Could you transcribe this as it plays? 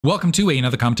Welcome to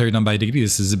another commentary done by Diggity.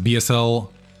 This is BSL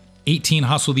 18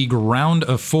 Hasuleague round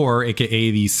of 4, aka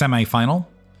the semi-final.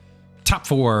 Top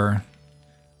 4.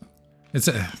 It's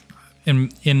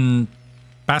in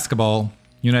basketball,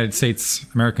 United States,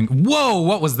 American. Whoa,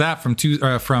 what was that from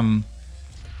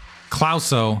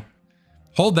Klauso?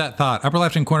 Hold that thought. Upper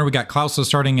left-hand corner, we got Klauso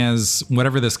starting as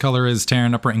whatever this color is.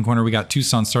 Terran. Upper right-hand corner, we got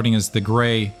Tousan starting as the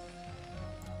gray.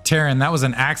 Terran, that was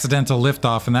an accidental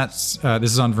liftoff, and that's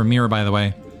this is on Vermeer, by the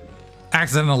way.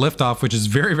 Accidental liftoff, which is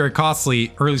very, very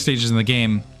costly early stages in the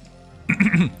game.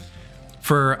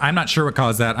 I'm not sure what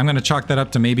caused that. I'm going to chalk that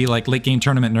up to maybe like late game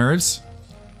tournament nerves.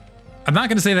 I'm not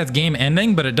going to say that's game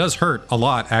ending, but it does hurt a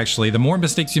lot, actually. The more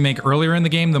mistakes you make earlier in the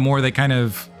game, the more they kind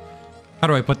of... How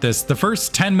do I put this? The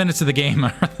first 10 minutes of the game,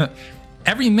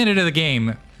 every minute of the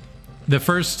game, the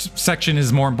first section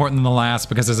is more important than the last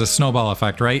because there's a snowball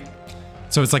effect, right?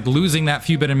 So it's like losing that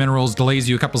few bit of minerals delays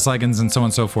you a couple seconds and so on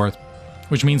and so forth.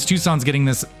 Which means Tousan's getting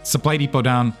this supply depot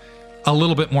down a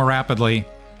little bit more rapidly,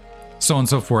 so on and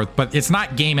so forth. But it's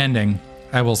not game ending,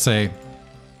 I will say.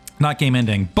 Not game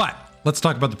ending. But let's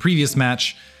talk about the previous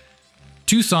match.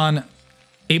 Tousan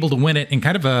able to win it in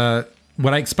kind of a,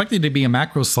 what I expected to be a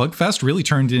macro slugfest, really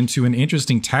turned into an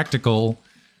interesting tactical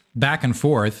back and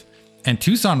forth. And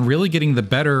Tousan really getting the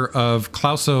better of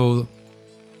Klauso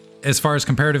as far as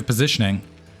comparative positioning.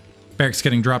 Barracks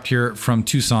getting dropped here from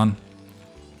Tousan.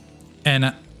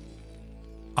 And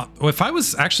if I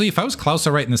was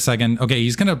Klauso right in the second, okay,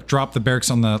 he's going to drop the barracks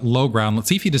on the low ground. Let's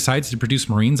see if he decides to produce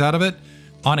Marines out of it.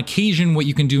 On occasion, what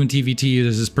you can do in TVT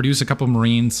is produce a couple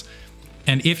Marines.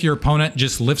 And if your opponent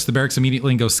just lifts the barracks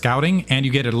immediately and goes scouting, and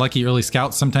you get a lucky early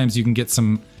scout, sometimes you can get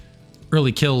some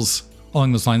early kills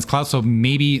along those lines. Klauso,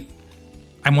 maybe,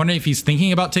 I'm wondering if he's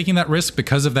thinking about taking that risk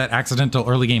because of that accidental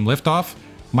early game liftoff.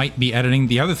 Might be editing.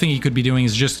 The other thing he could be doing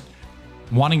is just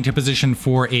wanting to position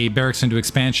for a barracks into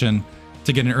expansion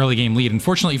to get an early game lead.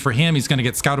 Unfortunately for him, he's going to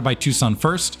get scouted by Tousan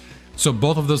first. So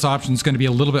both of those options going to be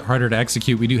a little bit harder to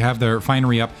execute. We do have the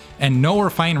refinery up and no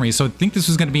refinery. So I think this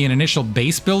was going to be an initial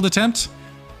base build attempt.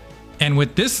 And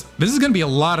with this is going to be a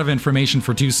lot of information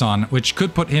for Tousan, which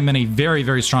could put him in a very,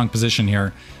 very strong position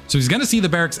here. So he's going to see the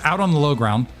barracks out on the low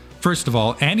ground, first of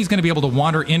all, and he's going to be able to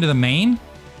wander into the main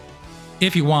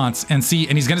if he wants and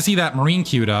he's going to see that Marine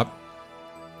queued up.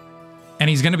 And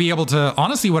he's going to be able to,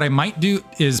 honestly, what I might do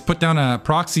is put down a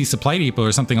proxy supply depot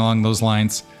or something along those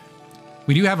lines.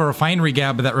 We do have a refinery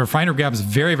gap, but that refinery gap is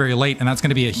very, very late, and that's going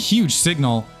to be a huge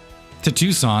signal to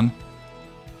Tousan.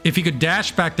 If he could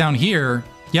dash back down here,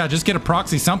 yeah, just get a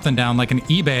proxy something down, like an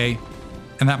eBay,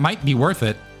 and that might be worth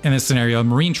it in this scenario.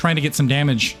 Marine trying to get some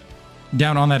damage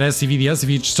down on that SCV. The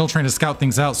SCV still trying to scout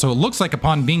things out, so it looks like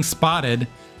upon being spotted,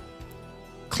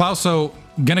 Klauso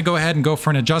gonna go ahead and go for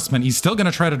an adjustment. He's still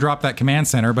gonna try to drop that command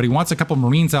center, but he wants a couple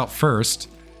Marines out first.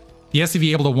 The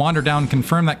SCV able to wander down and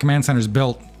confirm that command center's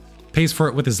built. Pays for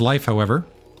it with his life, however.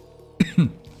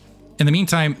 In the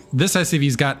meantime, this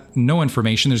SCV's got no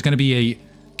information. There's gonna be a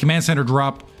command center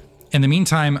drop. In the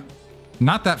meantime,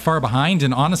 not that far behind,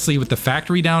 and honestly, with the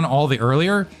factory down all the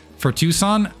earlier for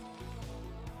Tousan,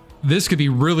 this could be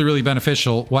really, really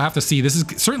beneficial. We'll have to see. This is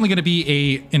certainly going to be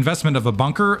a investment of a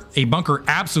bunker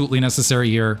absolutely necessary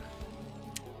here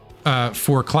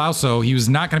for Klauso. He was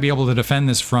not going to be able to defend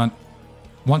this front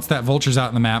once that vulture's out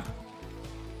in the map.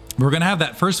 We're going to have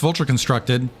that first vulture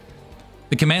constructed.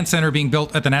 The command center being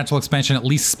built at the natural expansion, at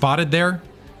least spotted there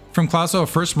from Klauso. A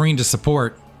first Marine to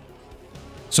support.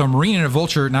 So a Marine and a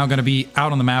vulture now going to be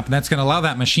out on the map, and that's going to allow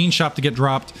that machine shop to get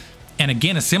dropped. And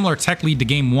again, a similar tech lead to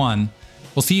game one.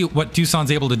 We'll see what Tousan's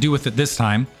able to do with it this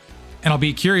time. And I'll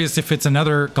be curious if it's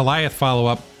another Goliath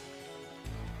follow-up.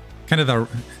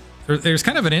 There's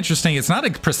kind of an interesting... It's not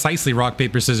like precisely rock,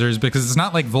 paper, scissors, because it's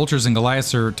not like vultures and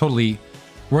Goliaths are totally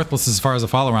worthless as far as a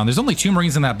follow-around. There's only 2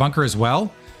 Marines in that bunker as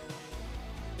well.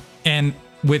 And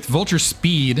with vulture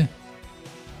speed,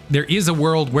 there is a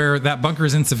world where that bunker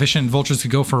is insufficient. Vultures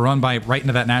could go for a run by right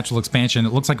into that natural expansion.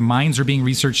 It looks like mines are being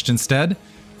researched instead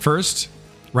first.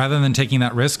 Rather than taking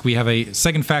that risk, we have a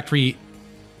second factory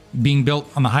being built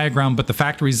on the higher ground, but the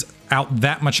factory's out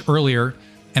that much earlier,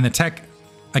 and the tech,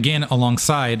 again,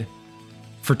 alongside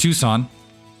for Tousan.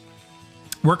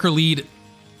 Worker lead,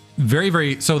 very,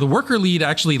 very... So the worker lead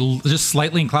actually just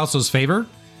slightly in Klauso's favor.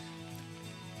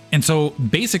 And so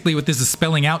basically what this is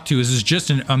spelling out to is just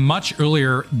a much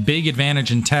earlier big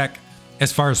advantage in tech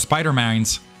as far as spider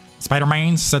mines. Spider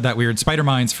mines? Said that weird. Spider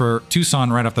mines for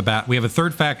Tousan right off the bat. We have a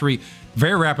third factory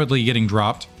very rapidly getting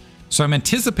dropped. So I'm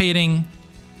anticipating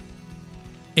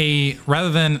rather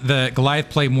than the Goliath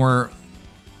play, more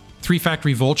 3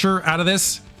 factory vulture out of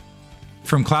this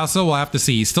from Klauso. We'll have to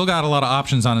see. He's still got a lot of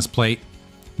options on his plate.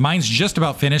 Mine's just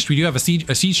about finished. We do have a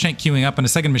siege tank queuing up and a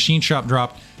second machine shop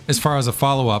drop as far as a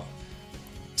follow-up.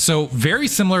 So very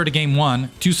similar to game 1.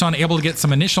 Tousan able to get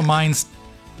some initial mines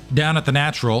down at the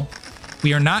natural.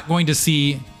 We are not going to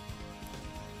see...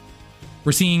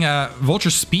 We're seeing Vulture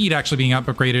speed actually being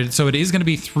upgraded. So it is going to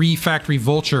be 3 factory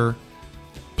Vulture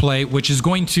play, which is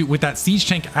going to, with that siege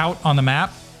tank out on the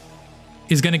map,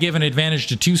 is going to give an advantage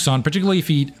to Tousan, particularly if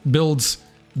he builds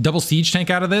double siege tank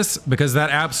out of this, because that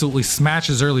absolutely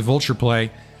smashes early Vulture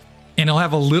play. And he'll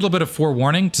have a little bit of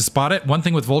forewarning to spot it. One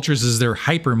thing with Vultures is they're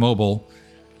hyper mobile.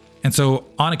 And so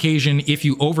on occasion, if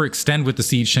you overextend with the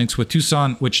siege tanks with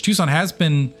Tousan, which Tousan has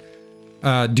been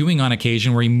doing on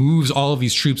occasion, where he moves all of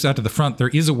these troops out to the front, there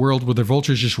is a world where the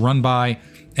Vultures just run by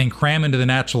and cram into the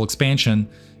natural expansion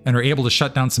and are able to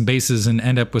shut down some bases and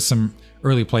end up with some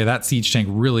early play. That siege tank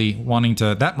really wanting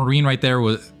to... That Marine right there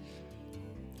was...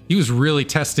 He was really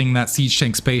testing that siege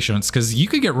tank's patience, because you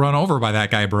could get run over by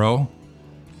that guy, bro.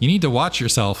 You need to watch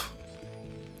yourself.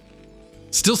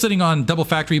 Still sitting on double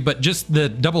factory, but just the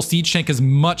double siege tank is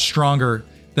much stronger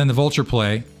than the Vulture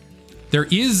play. There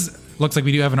is... Looks like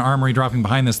we do have an armory dropping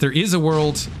behind this. There is a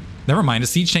world... Never mind, a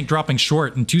siege tank dropping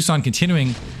short, and Tousan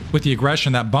continuing with the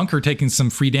aggression. That bunker taking some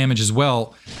free damage as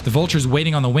well. The Vultures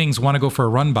waiting on the wings want to go for a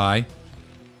run by.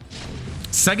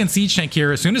 Second siege tank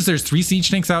here. As soon as there's 3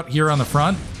 siege tanks out here on the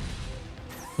front...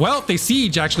 Well, if they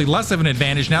siege, actually less of an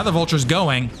advantage. Now the Vulture's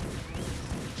going.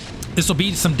 This will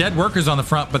be some dead workers on the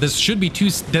front, but this should be 2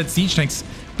 dead siege tanks.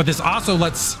 But this also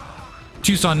lets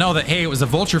Tousan know that, hey, it was a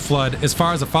Vulture flood as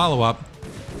far as a follow-up.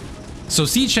 So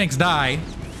siege tanks die.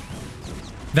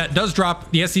 That does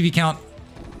drop the SCV count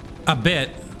a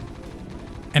bit.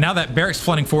 And now that barracks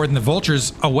flooding forward and the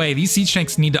Vulture's away, these siege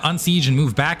tanks need to unsiege and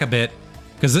move back a bit,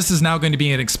 because this is now going to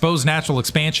be an exposed natural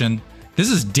expansion. This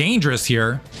is dangerous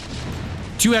here.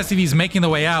 2 SCVs making the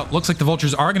way out. Looks like the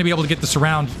Vultures are going to be able to get this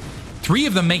around. 3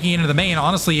 of them making it into the main.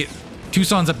 Honestly,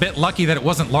 Tousan's a bit lucky that it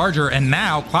wasn't larger, and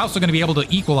now Klauso going to be able to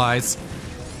equalize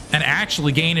and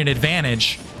actually gain an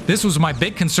advantage. This was my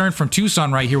big concern from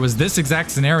Tousan right here, was this exact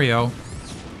scenario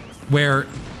where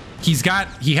he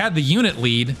had the unit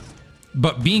lead,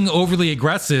 but being overly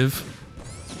aggressive,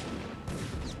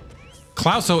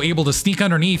 Klauso able to sneak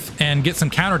underneath and get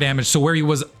some counter damage. So where he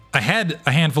was ahead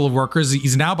a handful of workers,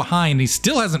 he's now behind. He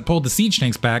still hasn't pulled the siege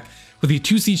tanks back. With the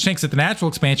 2 siege tanks at the natural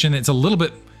expansion, it's a little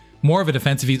bit more of a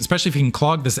defensive, especially if he can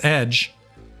clog this edge.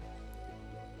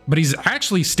 But he's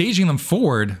actually staging them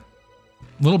forward.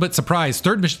 A little bit surprised.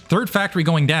 Third factory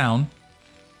going down.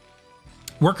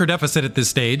 Worker deficit at this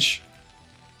stage.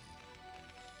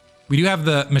 We do have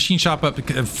the machine shop up.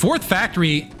 4th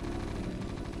factory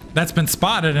that's been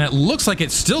spotted, and it looks like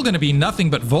it's still going to be nothing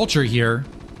but Vulture here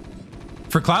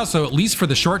for Klauso, at least for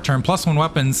the short term. +1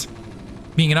 weapons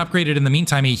being upgraded in the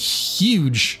meantime. A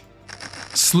huge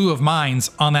slew of mines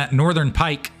on that northern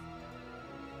pike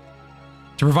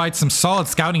to provide some solid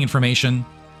scouting information.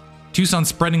 Tousan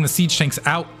spreading the siege tanks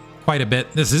out quite a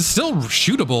bit. This is still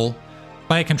shootable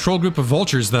by a controlled group of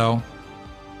Vultures, though.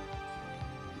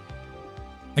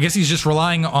 I guess he's just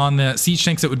relying on the siege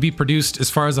tanks that would be produced as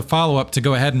far as a follow-up to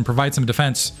go ahead and provide some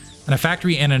defense. And a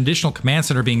factory and an additional command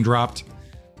center being dropped.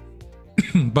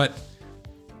 But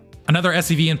another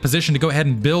SCV in position to go ahead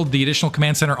and build the additional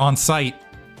command center on site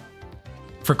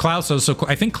for Klauso. So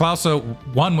I think Klauso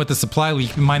won with the supply leak.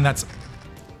 Keep in mind that's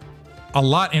a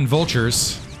lot in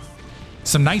Vultures.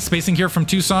 Some nice spacing here from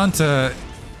Tousan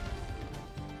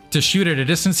to shoot at a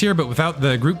distance here, but without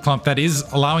the group clump that is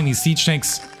allowing these siege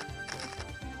tanks.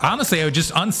 Honestly, I would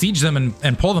just unsiege them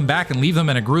and pull them back and leave them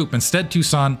in a group. Instead,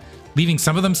 Tousan leaving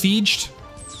some of them sieged.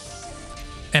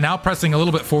 And now pressing a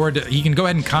little bit forward. He can go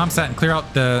ahead and comsat and clear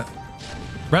out the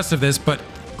rest of this, but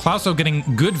Klauso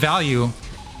getting good value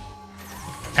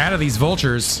out of these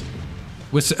Vultures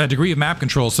with a degree of map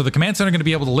control. So the command center going to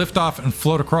be able to lift off and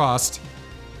float across.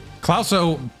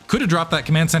 Klauso could have dropped that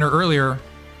command center earlier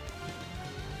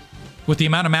with the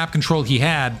amount of map control he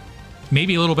had.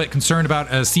 Maybe a little bit concerned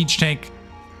about a siege tank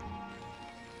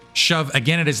shove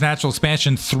again at his natural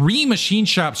expansion. 3 machine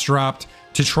shops dropped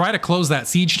to try to close that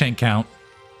siege tank count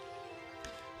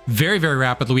very, very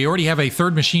rapidly. We already have a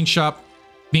 3rd machine shop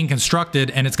being constructed,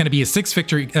 and it's going to be a 6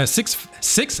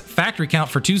 factory count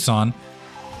for Tousan.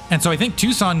 And so I think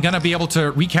Tousan going to be able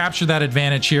to recapture that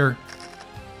advantage here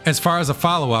as far as a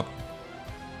follow-up.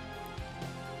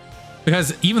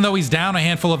 Because even though he's down a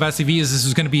handful of SCVs, this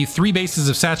is going to be 3 bases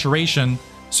of saturation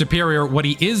superior. What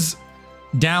he is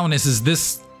down is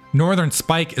this northern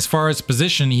spike as far as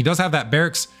position. He does have that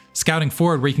barracks scouting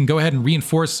forward where he can go ahead and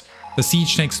reinforce the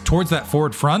siege tanks towards that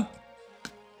forward front.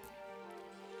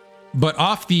 But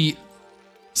off the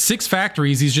 6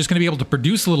 factories, he's just going to be able to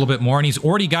produce a little bit more, and he's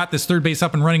already got this third base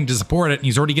up and running to support it, and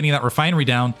he's already getting that refinery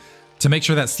down to make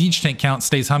sure that siege tank count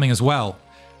stays humming as well.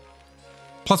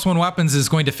 +1 weapons is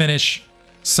going to finish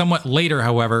somewhat later,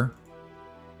 however,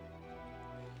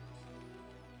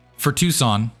 for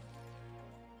Tousan.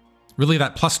 Really,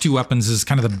 that +2 weapons is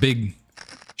kind of the big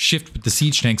shift with the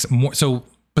siege tanks. So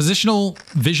positional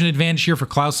vision advantage here for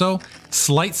Klauso,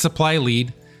 slight supply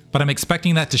lead, but I'm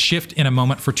expecting that to shift in a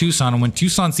moment for Tousan. And when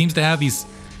Tousan seems to have these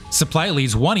supply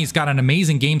leads, one, he's got an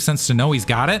amazing game sense to know he's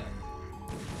got it,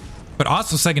 but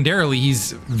also secondarily,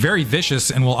 he's very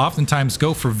vicious and will oftentimes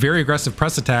go for very aggressive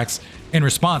press attacks in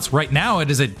response. Right now, it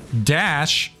is a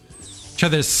dash to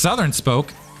the southern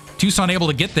spoke. Tousan able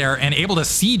to get there and able to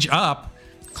siege up.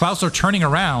 Klauso turning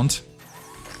around,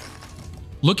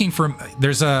 looking for,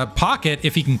 there's a pocket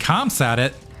if he can comsat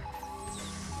it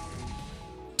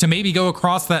to maybe go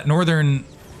across that northern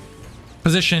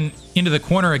position into the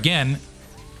corner again.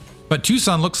 But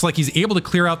Tousan looks like he's able to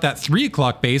clear out that 3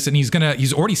 o'clock base, and he's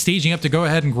already staging up to go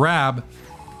ahead and grab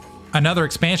another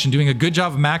expansion, doing a good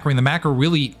job of macroing. The macro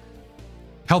really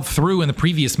held through in the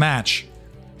previous match.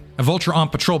 A vulture on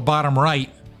patrol bottom right.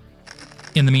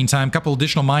 In the meantime, a couple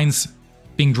additional mines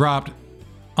being dropped.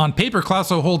 On paper,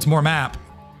 Klauso holds more map,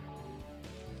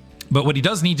 but what he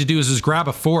does need to do is just grab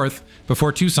a 4th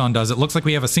before Tousan does. It looks like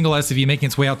we have a single SCV making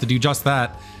its way out to do just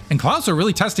that. And Klauso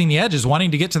really testing the edges,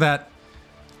 wanting to get to that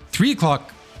 3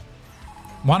 o'clock.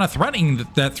 Wanna threatening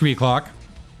that 3 o'clock.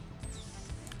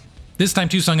 This time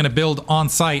Tousan going to build on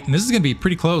site, and this is going to be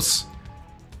pretty close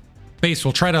base.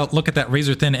 We'll try to look at that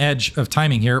razor thin edge of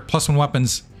timing here. +1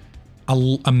 weapons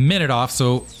a minute off,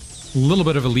 so a little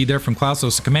bit of a lead there from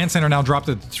Klauso. So command center now dropped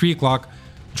at 3 o'clock.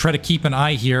 We'll try to keep an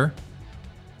eye here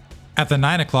at the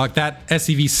 9 o'clock. That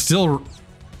SCV still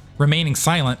remaining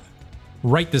silent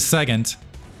right this second.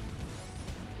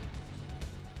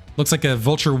 Looks like a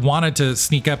vulture wanted to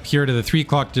sneak up here to the 3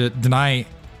 o'clock to deny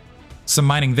some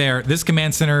mining there. This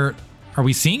command center, are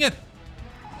we seeing it?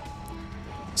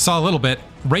 Saw a little bit.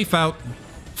 Rafe out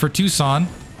for Tousan,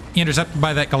 intercepted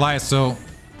by that Goliath, so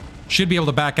should be able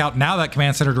to back out. Now that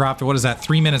command center dropped, what is that,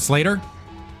 3 minutes later?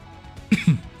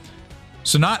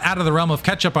 So not out of the realm of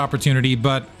catch-up opportunity,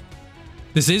 but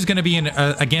this is going to be,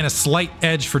 again, a slight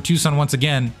edge for Tousan once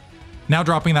again. Now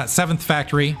dropping that 7th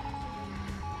factory.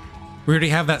 We already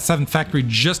have that 7th factory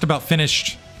just about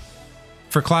finished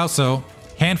for Klauso.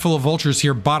 Handful of vultures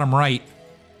here, bottom right.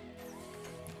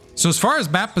 So as far as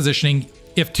map positioning,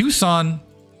 if Tousan...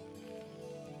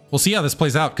 We'll see how this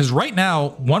plays out, because right now,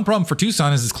 one problem for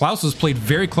Tousan is Klauso's played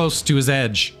very close to his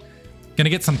edge. Gonna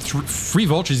get some free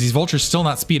vultures. These vultures still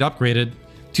not speed upgraded.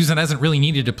 Tousan hasn't really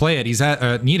needed to play it. He's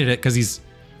needed it because he's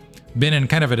been in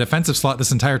kind of a defensive slot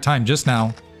this entire time, just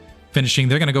now finishing.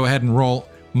 They're gonna go ahead and roll.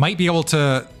 Might be able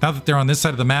to, now that they're on this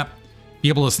side of the map, be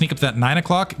able to sneak up to that 9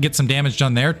 o'clock, get some damage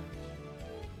done there.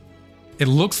 It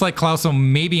looks like Klauso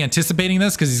may be anticipating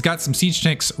this because he's got some siege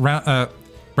tanks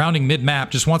rounding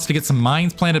mid-map. Just wants to get some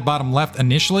mines planted bottom left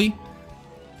initially.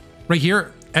 Right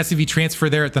here, SCV transfer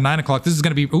there at the 9 o'clock. This is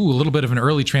going to be, ooh, a little bit of an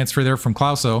early transfer there from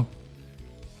Klauso.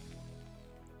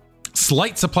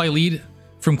 Slight supply lead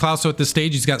from Klauso at this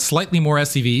stage. He's got slightly more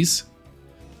SCVs.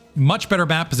 Much better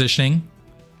map positioning.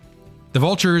 The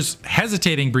vultures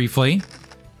hesitating briefly.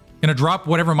 Gonna drop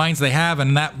whatever mines they have,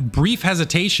 and that brief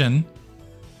hesitation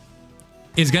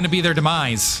is gonna be their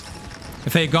demise.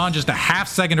 If they had gone just a half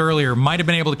second earlier, might have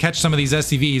been able to catch some of these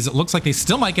SCVs. It looks like they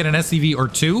still might get an SCV or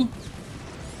two,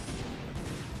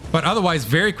 but otherwise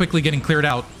very quickly getting cleared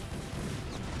out.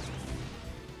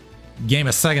 Game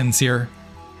of seconds here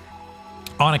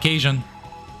on occasion.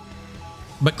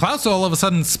 But Klauso all of a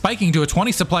sudden spiking to a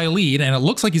 20 supply lead, and it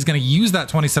looks like he's going to use that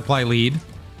 20 supply lead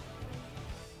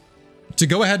to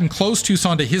go ahead and close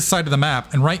Tousan to his side of the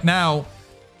map. And right now,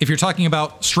 if you're talking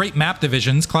about straight map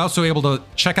divisions, Klauso able to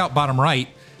check out bottom right.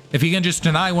 If he can just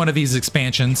deny one of these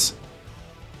expansions,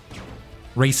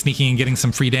 Ray sneaking and getting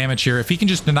some free damage here. If he can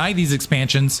just deny these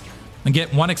expansions and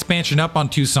get one expansion up on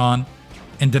Tousan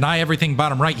and deny everything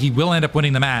bottom right, he will end up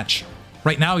winning the match.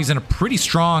 Right now, he's in a pretty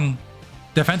strong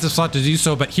defensive slot to do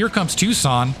so, but here comes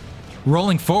Tousan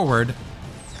rolling forward.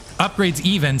 Upgrades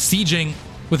even, sieging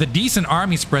with a decent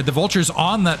army spread. The vultures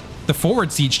on the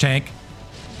forward siege tank,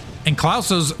 and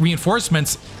Klauso's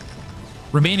reinforcements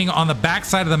remaining on the back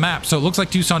side of the map. So it looks like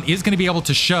Tousan is going to be able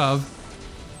to shove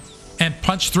and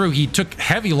punch through. He took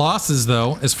heavy losses,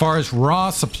 though, as far as raw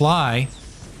supply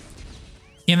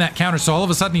in that counter. So all of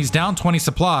a sudden, he's down 20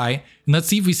 supply. And let's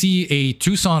see if we see a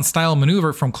Tousan-style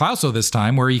maneuver from Klauso this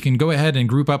time, where you can go ahead and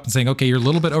group up and saying, okay, you're a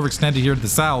little bit overextended here to the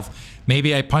south.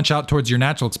 Maybe I punch out towards your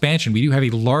natural expansion. We do have a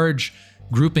large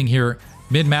grouping here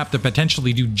mid-map to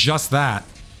potentially do just that.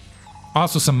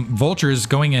 Also, some vultures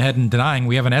going ahead and denying.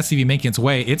 We have an SCV making its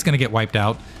way. It's going to get wiped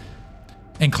out.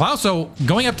 And Klauso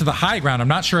going up to the high ground. I'm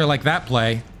not sure I like that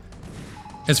play.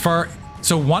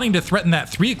 So wanting to threaten that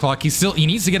 3 o'clock, he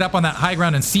needs to get up on that high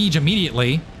ground and siege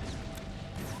immediately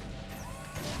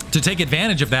to take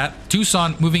advantage of that.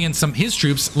 Tousan moving in his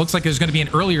troops. Looks like there's going to be an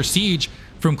earlier siege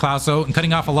from Klauso and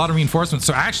cutting off a lot of reinforcements.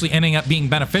 So actually ending up being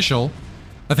beneficial.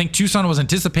 I think Tousan was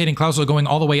anticipating Klauso going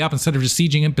all the way up instead of just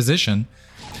sieging in position.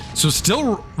 So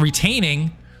still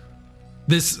retaining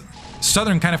this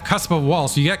southern kind of cusp of wall.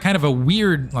 So you got kind of a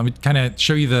weird, let me kind of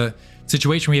show you the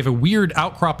situation. We have a weird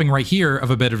outcropping right here of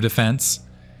a bit of defense.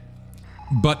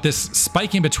 But this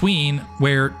spike in between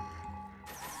where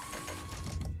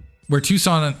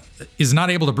Tousan is not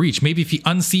able to breach. Maybe if he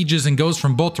unsieges and goes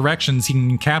from both directions, he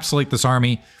can encapsulate this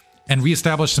army and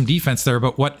reestablish some defense there.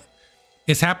 But what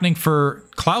is happening for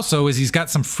Klauso is he's got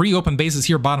some free open bases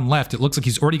here bottom left. It looks like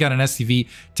he's already got an SCV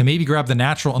to maybe grab the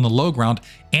natural on the low ground,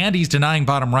 and he's denying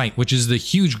bottom right, which is the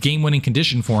huge game-winning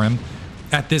condition for him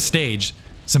at this stage.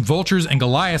 Some vultures and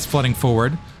Goliaths flooding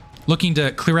forward, looking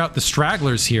to clear out the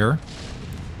stragglers here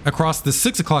across the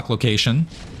 6 o'clock location.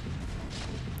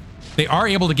 They are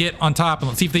able to get on top, and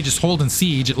let's see if they just hold and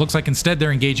siege. It looks like instead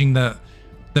they're engaging the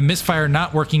misfire,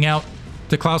 not working out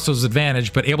to Klauso's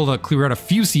advantage, but able to clear out a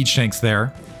few siege tanks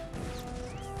there.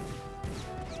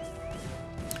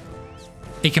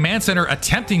 A command center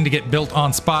attempting to get built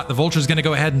on spot. The vulture's going to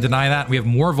go ahead and deny that. We have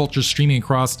more vultures streaming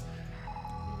across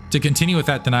to continue with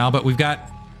that denial, but we've got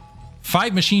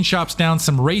 5 machine shops down,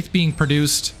 some Wraith being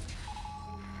produced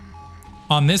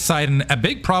on this side. And a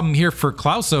big problem here for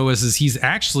Klauso is he's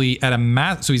actually at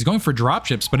a so he's going for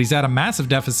dropships, but he's at a massive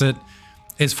deficit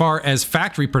as far as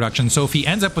factory production. So if he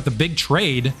ends up with a big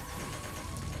trade,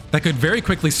 that could very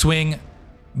quickly swing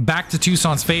back to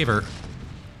Tousan's favor.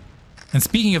 And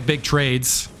speaking of big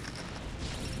trades,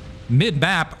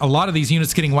 mid-map, a lot of these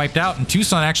units getting wiped out, and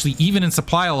Tousan actually even in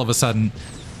supply all of a sudden.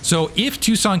 So if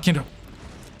Tousan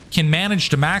can manage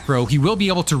to macro, he will be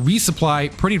able to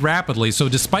resupply pretty rapidly. So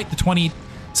despite the 20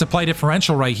 supply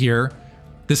differential right here,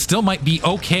 this still might be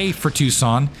okay for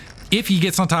Tousan if he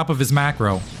gets on top of his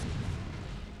macro.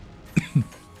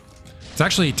 It's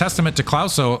actually a testament to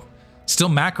Klauso still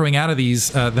macroing out of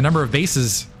these, the number of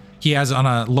bases he has on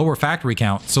a lower factory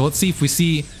count. So let's see if we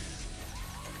see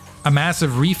a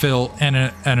massive refill and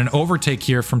an overtake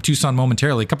here from Tousan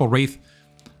momentarily. A couple Wraith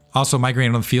also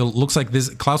migrating on the field. Looks like this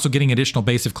Klauso getting additional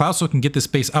base. If Klauso can get this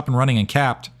base up and running and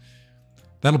capped,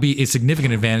 that'll be a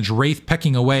significant advantage. Wraith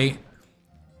pecking away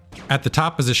at the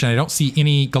top position. I don't see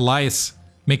any Goliaths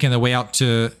making their way out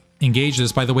to engage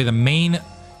this. By the way, the main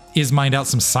is mined out.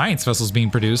 Some science vessels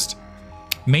being produced.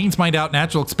 Main's mined out.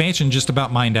 Natural expansion just about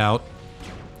mined out.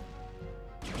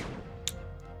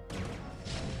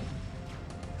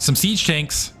 Some siege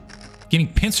tanks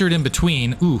getting pincered in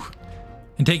between. Ooh.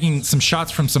 And taking some shots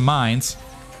from some mines.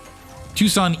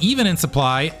 Tousan even in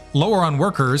supply. Lower on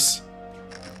workers.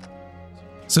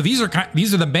 So these are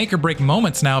the make or break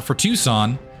moments now for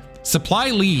Tousan.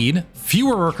 Supply lead.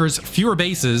 Fewer workers. Fewer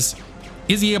bases.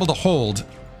 Is he able to hold?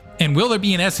 And will there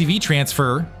be an SCV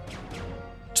transfer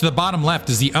to the bottom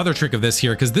left is the other trick of this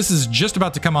here, because this is just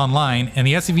about to come online, and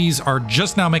the SCVs are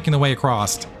just now making their way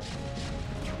across.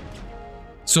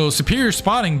 So superior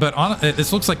spotting, but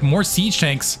this looks like more siege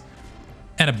tanks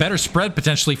and a better spread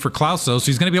potentially for Klauso, so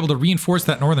he's going to be able to reinforce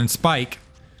that northern spike.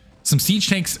 Some siege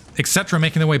tanks, etc.,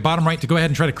 making their way bottom right to go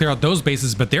ahead and try to clear out those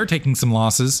bases, but they're taking some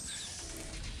losses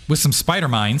with some spider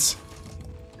mines.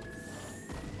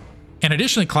 And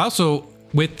additionally, Klauso,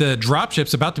 with the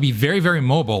dropships about to be very, very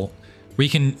mobile, we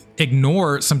can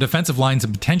ignore some defensive lines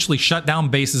and potentially shut down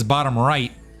bases bottom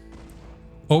right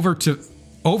over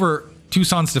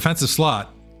Tousan's defensive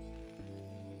slot.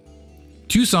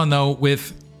 Tousan, though,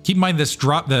 keep in mind the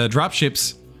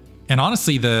dropships and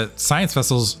honestly the science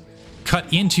vessels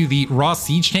cut into the raw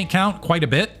siege tank count quite a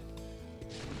bit.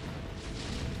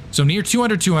 So near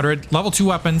 200, level 2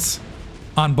 weapons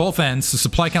on both ends. The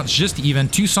supply count's just even.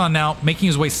 Tousan now making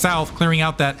his way south, clearing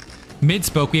out that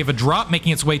mid-spoke. We have a drop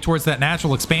making its way towards that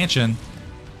natural expansion.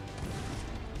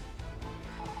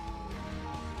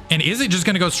 And is it just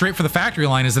going to go straight for the factory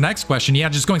line is the next question. Yeah,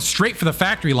 just going straight for the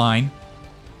factory line.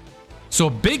 So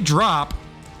a big drop.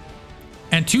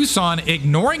 And Tousan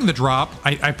ignoring the drop.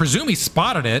 I presume he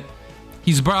spotted it.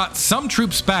 He's brought some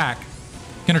troops back.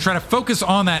 Going to try to focus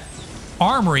on that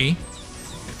armory.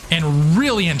 And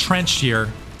really entrenched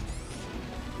here.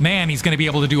 Man, he's going to be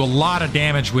able to do a lot of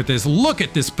damage with this. Look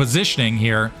at this positioning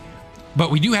here.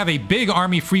 But we do have a big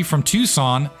army free from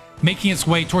Tousan, making its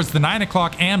way towards the 9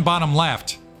 o'clock and bottom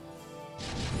left.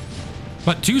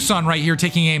 But Tousan right here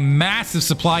taking a massive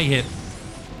supply hit.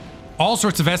 All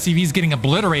sorts of SCVs getting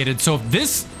obliterated. So if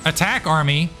this attack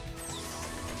army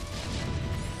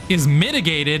is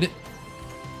mitigated,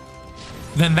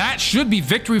 then that should be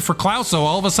victory for Klauso.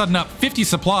 All of a sudden up 50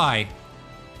 supply.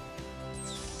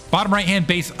 Bottom right-hand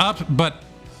base up, but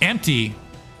empty.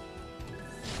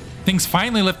 Things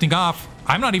finally lifting off.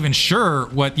 I'm not even sure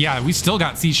what... Yeah, we still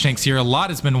got siege tanks here. A lot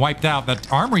has been wiped out.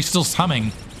 That armory's still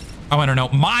humming. Oh, I don't know.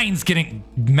 Mine's getting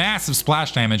massive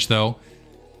splash damage, though.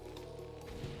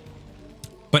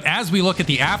 But as we look at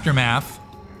the aftermath...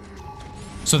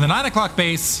 So the 9 o'clock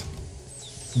base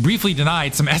briefly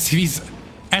denied. Some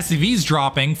SCVs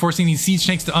dropping, forcing these siege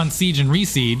tanks to unsiege and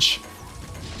resiege.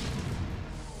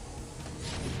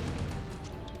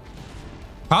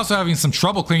 Also having some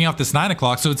trouble clearing out this 9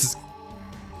 o'clock, so it's...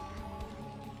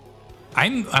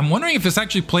 I'm wondering if this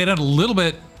actually played out a little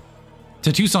bit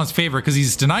to Tousan's favor, because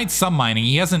he's denied some mining.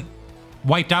 He hasn't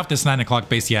wiped out this 9 o'clock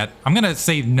base yet. I'm going to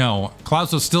say no.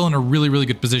 Klauso's still in a really, really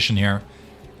good position here.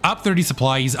 Up 30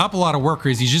 supply. He's up a lot of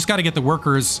workers. He's just got to get the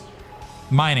workers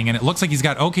mining, and it looks like he's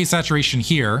got okay saturation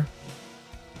here.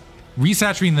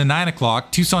 Resaturating the 9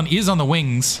 o'clock. Tousan is on the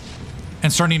wings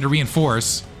and starting to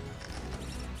reinforce.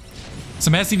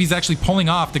 Some SCVs actually pulling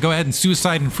off to go ahead and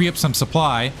suicide and free up some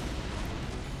supply.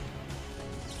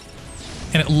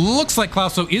 And it looks like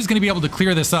Klauso is going to be able to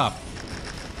clear this up.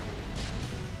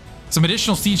 Some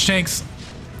additional siege tanks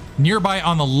nearby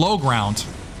on the low ground.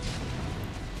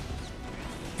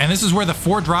 And this is where the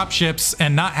 4 dropships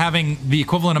and not having the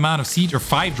equivalent amount of siege, or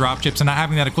 5 dropships and not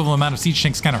having that equivalent amount of siege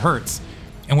tanks kind of hurts.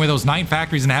 And where those 9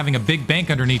 factories and having a big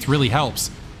bank underneath really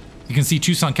helps. You can see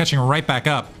Tousan catching right back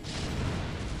up.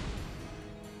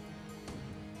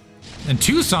 And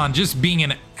Tousan just being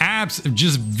an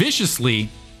just viciously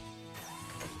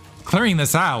clearing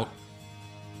this out.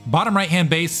 Bottom right-hand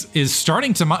base is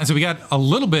starting to mine. So we got a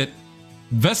little bit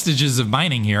vestiges of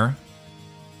mining here.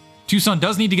 Tousan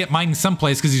does need to get mining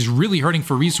someplace because he's really hurting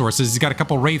for resources. He's got a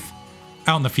couple Wraith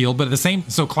out in the field, but at the same...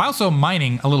 So Klauso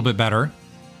mining a little bit better,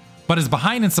 but is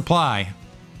behind in supply.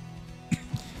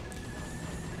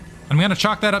 I'm going to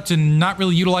chalk that up to not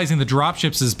really utilizing the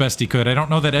dropships as best he could. I don't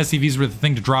know that SCVs were the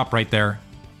thing to drop right there.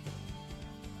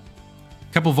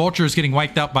 A couple vultures getting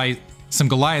wiped out by some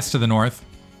Goliaths to the north.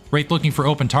 Wraith looking for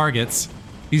open targets.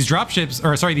 These dropships,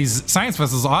 or sorry, these science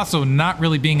vessels also not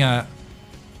really being a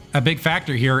big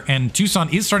factor here, and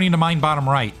Tousan is starting to mine bottom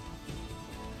right.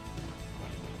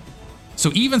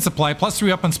 So even supply, +3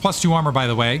 weapons, +2 armor, by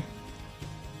the way,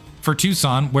 for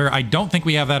Tousan, where I don't think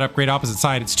we have that upgrade opposite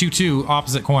side. It's 2-2,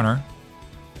 opposite corner.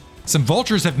 Some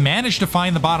vultures have managed to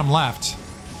find the bottom left.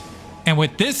 And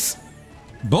with this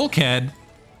bulkhead,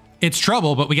 it's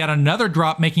trouble, but we got another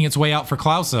drop making its way out for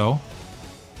Klauso.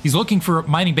 He's looking for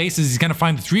mining bases. He's going to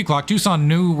find the 3 o'clock. Tousan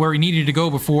knew where he needed to go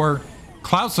before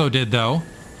Klauso did, though.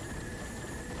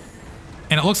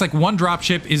 And it looks like one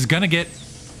dropship is going to get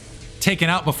taken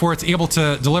out before it's able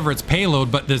to deliver its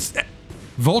payload, but this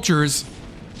vultures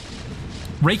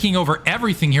raking over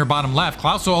everything here bottom left.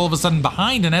 Klauso all of a sudden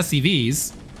behind in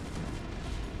SCVs.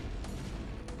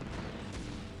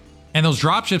 And those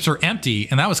dropships are empty,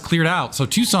 and that was cleared out. So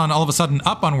Tousan all of a sudden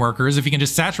up on workers. If he can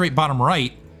just saturate bottom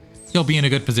right, he'll be in a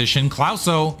good position.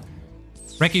 Klauso,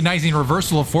 recognizing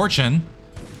reversal of fortune,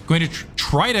 going to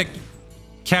try to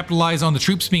capitalize on the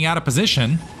troops being out of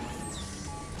position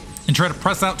and try to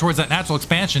press out towards that natural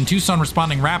expansion. Tousan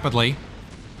responding rapidly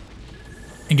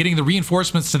and getting the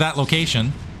reinforcements to that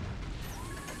location.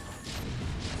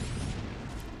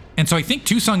 And so I think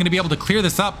Tousan going to be able to clear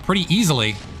this up pretty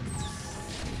easily.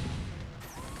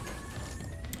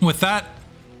 With that,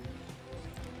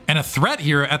 and a threat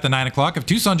here at the 9 o'clock, if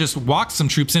Tousan just walks some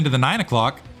troops into the 9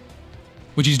 o'clock,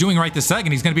 which he's doing right this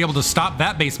second, he's going to be able to stop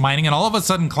that base mining, and all of a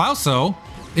sudden Klauso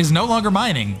is no longer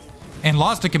mining and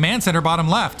lost a command center bottom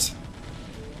left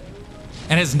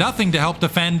and has nothing to help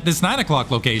defend this 9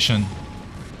 o'clock location.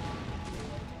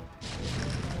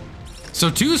 So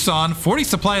Tousan, 40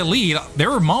 supply lead. There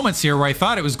were moments here where I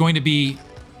thought it was going to be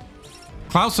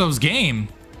Klauso's game.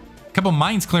 A couple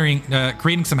mines clearing,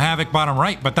 creating some havoc bottom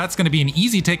right, but that's going to be an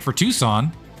easy take for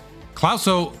Tousan.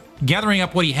 Klauso gathering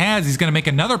up what he has. He's going to make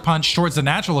another punch towards the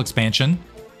natural expansion.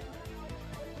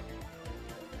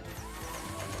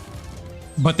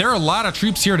 But there are a lot of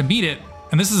troops here to meet it,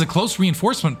 and this is a close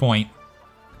reinforcement point.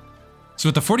 So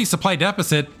with the 40 supply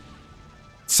deficit,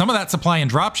 some of that supply in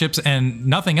dropships and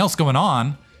nothing else going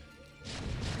on,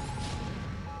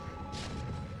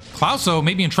 Klauso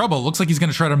may be in trouble. It looks like he's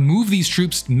going to try to move these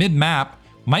troops mid-map.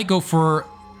 Might go for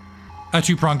a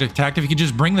two-pronged attack. If he could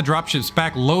just bring the dropships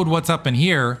back, load what's up in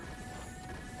here,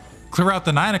 clear out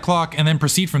the 9 o'clock and then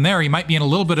proceed from there, he might be in a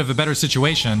little bit of a better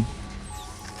situation.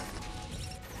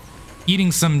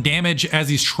 Eating some damage as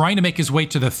he's trying to make his way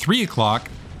to the 3 o'clock.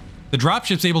 The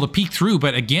dropship's able to peek through,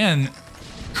 but again,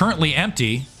 currently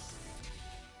empty.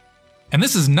 And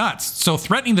this is nuts. So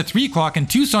threatening the 3 o'clock and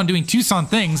Tousan doing Tousan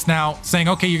things now, saying,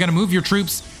 okay, you're going to move your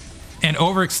troops and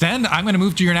overextend. I'm going to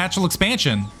move to your natural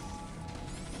expansion.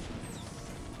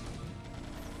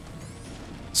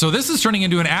 So this is turning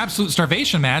into an absolute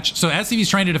starvation match. So SCV's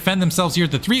trying to defend themselves here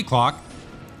at the 3 o'clock.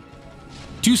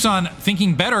 Tousan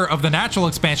thinking better of the natural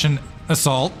expansion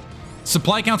assault.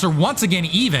 Supply counts are once again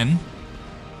even.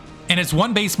 And it's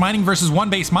one base mining versus one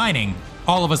base mining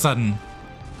all of a sudden.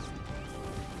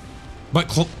 But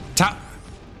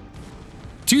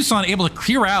Tousan able to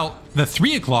clear out the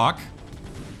 3 o'clock.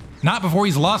 Not before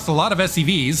he's lost a lot of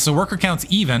SCVs, so worker count's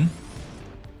even.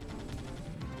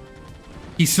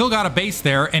 He's still got a base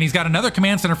there, and he's got another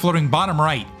command center floating bottom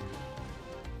right.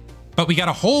 But we got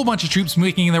a whole bunch of troops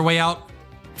making their way out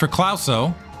for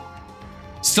Klauso.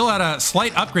 Still at a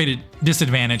slight upgraded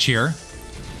disadvantage here.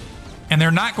 And they're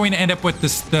not going to end up with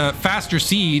the faster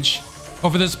siege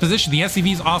over this position. The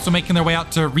SCVs also making their way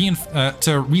out to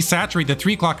resaturate the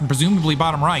 3 o'clock and presumably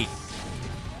bottom right.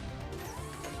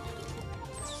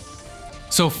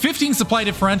 So 15 supply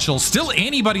differential, still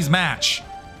anybody's match.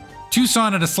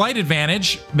 Tousan at a slight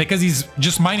advantage because he's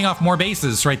just mining off more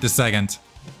bases right this second.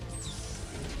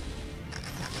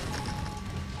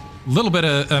 Little bit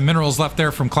of minerals left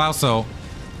there from Klauso.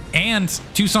 And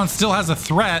Tousan still has a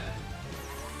threat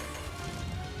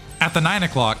at the 9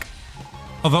 o'clock.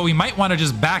 Although we might want to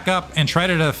just back up and try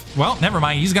to... Well, never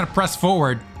mind. He's going to press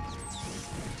forward.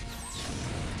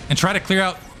 And try to clear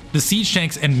out the siege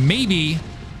tanks and maybe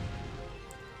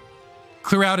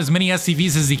clear out as many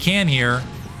SCVs as he can here.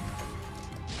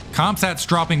 Comsat's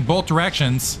dropping both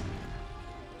directions.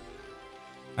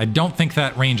 I don't think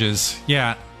that ranges.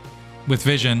 Yeah, with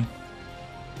vision.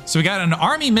 So we got an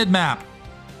army mid-map.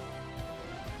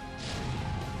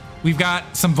 We've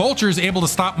got some vultures able to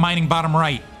stop mining bottom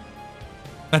right.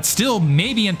 That's still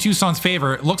maybe in Tousan's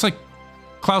favor. It looks like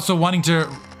Klauso wanting to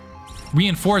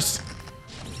reinforce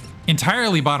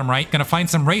entirely bottom right. Gonna find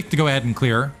some Wraith to go ahead and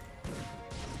clear.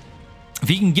 If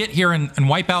he can get here and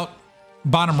wipe out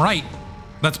bottom right,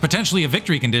 that's potentially a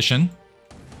victory condition.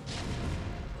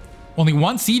 Only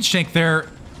one siege tank there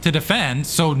to defend.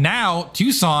 So now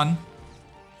Tousan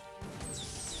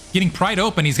getting pried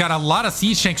open. He's got a lot of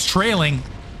siege tanks trailing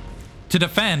to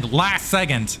defend last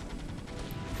second.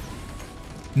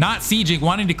 Not sieging,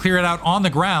 wanting to clear it out on the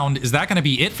ground. Is that going to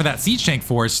be it for that siege tank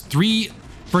force? 3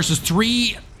 versus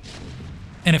 3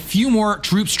 and a few more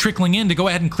troops trickling in to go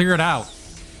ahead and clear it out.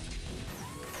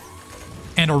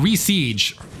 And a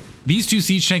re-siege. These two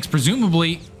siege tanks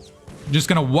presumably just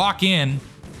going to walk in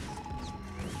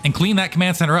and clean that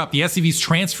command center up. The SCV's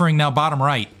transferring now bottom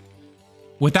right.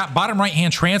 With that bottom right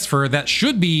hand transfer, that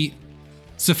should be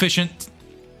sufficient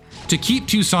to keep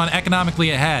Tousan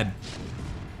economically ahead.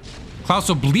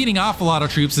 Klauso bleeding off a lot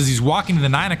of troops as he's walking to the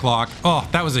 9 o'clock. Oh,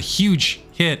 that was a huge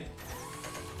hit.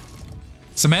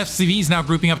 Some SCVs now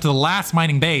grouping up to the last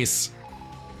mining base.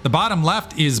 The bottom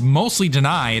left is mostly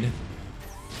denied.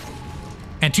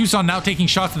 And Tousan now taking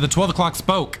shots at the 12 o'clock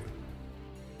spoke.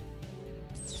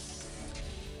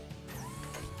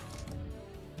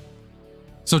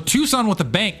 So Tousan with the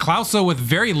bank, Klauso with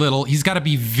very little. He's got to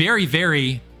be very,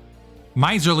 very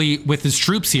miserly with his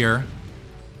troops here.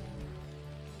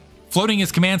 Floating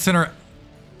his command center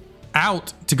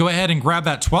out to go ahead and grab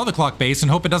that 12 o'clock base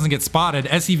and hope it doesn't get spotted.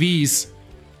 SCVs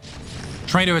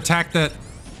trying to attack that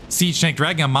siege tank,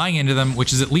 dragging a mine into them,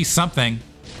 which is at least something.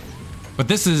 But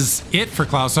this is it for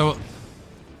Klauso.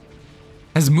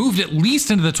 Has moved at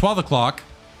least into the 12 o'clock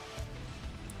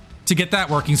to get that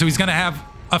working. So he's going to have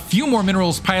a few more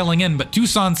minerals piling in, but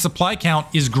Tousan's supply count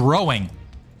is growing.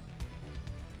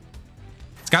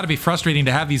 It's got to be frustrating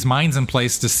to have these mines in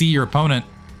place to see your opponent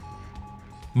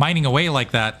mining away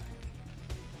like that.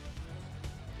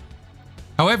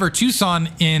 However,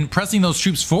 Tousan, in pressing those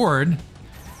troops forward,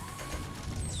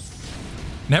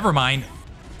 never mind,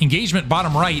 engagement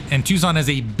bottom right, and Tousan has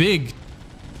a big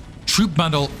troop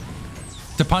bundle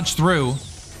to punch through.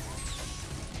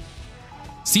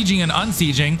 Sieging and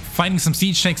unsieging, finding some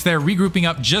siege tanks there, regrouping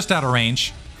up just out of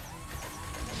range.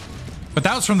 But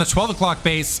that was from the 12 o'clock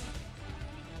base.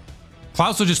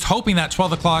 Klauso just hoping that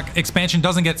 12 o'clock expansion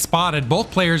doesn't get spotted.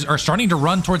 Both players are starting to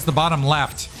run towards the bottom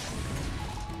left.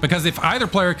 Because if either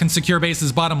player can secure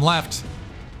bases bottom left,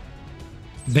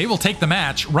 they will take the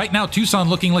match. Right now, Tousan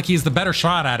looking like he's the better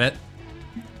shot at it.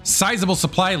 Sizable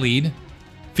supply lead.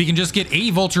 If he can just get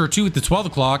a vulture or two at the 12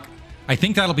 o'clock, I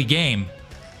think that'll be game.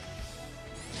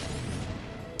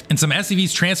 And some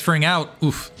SCVs transferring out.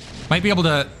 Oof. Might be able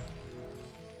to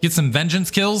get some vengeance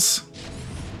kills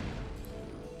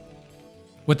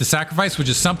with the sacrifice, which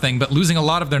is something, but losing a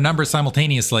lot of their numbers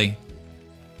simultaneously.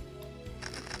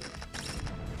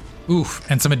 Oof.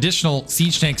 And some additional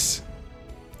siege tanks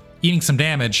eating some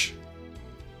damage.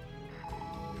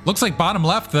 Looks like bottom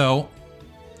left, though,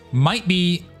 might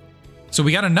be... So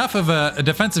we got enough of a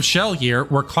defensive shell here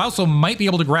where Klauso might be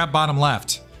able to grab bottom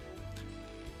left.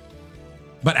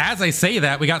 But as I say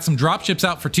that, we got some dropships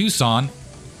out for Tousan.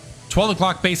 12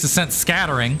 o'clock base is sent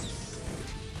scattering.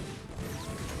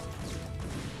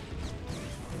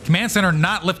 Command center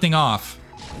not lifting off.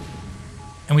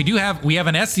 And we have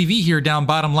an SCV here down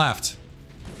bottom left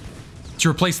to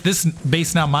replace this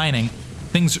base now mining.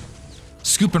 Things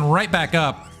scooping right back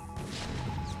up.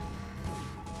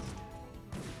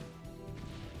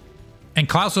 And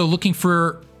Klauso looking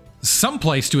for some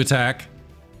place to attack.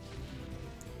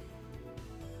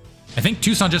 I think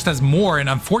Tousan just has more, and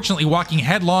unfortunately walking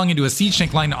headlong into a siege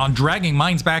tank line on dragging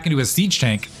mines back into a siege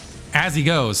tank as he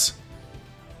goes.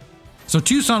 So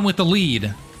Tousan with the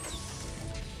lead.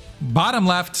 Bottom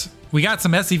left, we got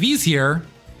some SCVs here,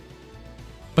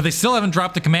 but they still haven't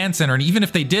dropped the command center, and even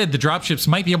if they did, the dropships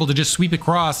might be able to just sweep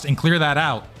across and clear that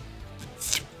out.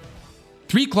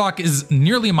 3 o'clock is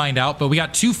nearly mined out, but we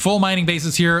got 2 full mining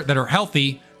bases here that are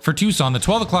healthy for Tousan. The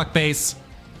 12 o'clock base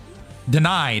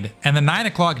denied, and the 9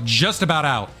 o'clock just about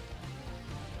out.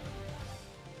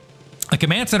 The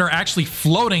command center actually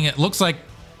floating, it looks like,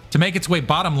 to make its way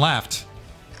bottom left.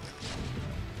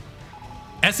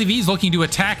 SCV's looking to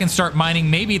attack and start mining,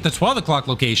 maybe at the 12 o'clock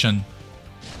location.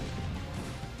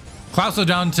 Klauso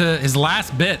down to his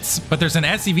last bits, but there's an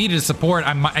SCV to support.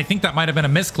 I think that might have been a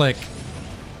misclick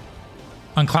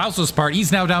on Klauso's part.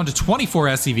 He's now down to 24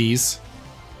 SCVs.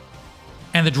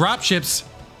 And the dropships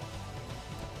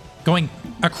going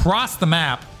across the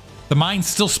map. The mine's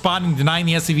still spotting, denying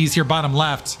the SCVs here bottom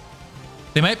left.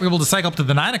 They might be able to cycle up to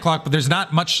the 9 o'clock, but there's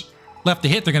not much left to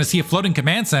hit. They're going to see a floating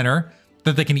command center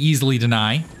that they can easily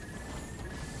deny.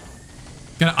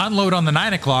 Going to unload on the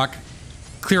 9 o'clock.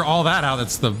 Clear all that out.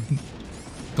 That's the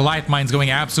Goliath mines going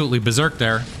absolutely berserk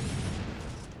there.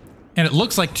 And it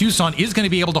looks like Tousan is going to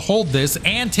be able to hold this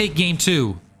and take game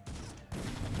 2.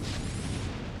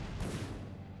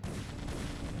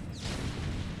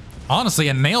 Honestly,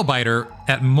 a nail biter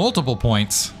at multiple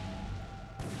points.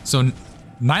 So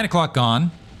 9 o'clock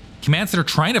gone. Command center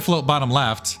trying to float bottom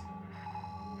left.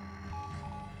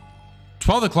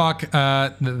 12 o'clock,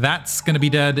 that's going to be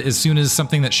dead as soon as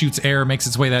something that shoots air makes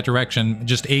its way that direction.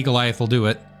 Just a Goliath will do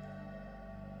it.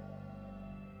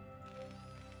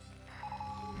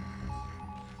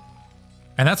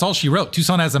 And that's all she wrote.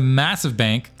 Tousan has a massive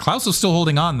bank. Klauso's still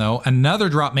holding on, though. Another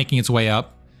drop making its way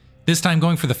up. This time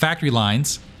going for the factory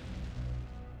lines.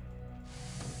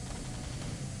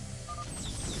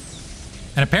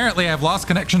 And apparently I've lost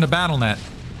connection to BattleNet.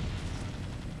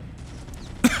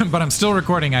 But I'm still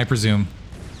recording, I presume.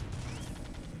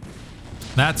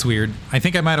 That's weird. I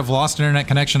think I might have lost internet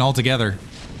connection altogether.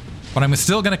 But I'm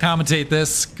still going to commentate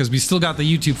this, because we still got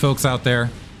the YouTube folks out there.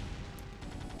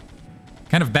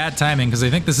 Kind of bad timing, because I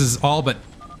think this is all but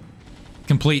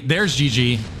complete. There's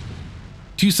GG.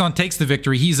 Tousan takes the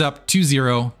victory. He's up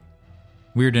 2-0.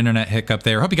 Weird internet hiccup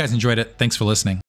there. Hope you guys enjoyed it. Thanks for listening.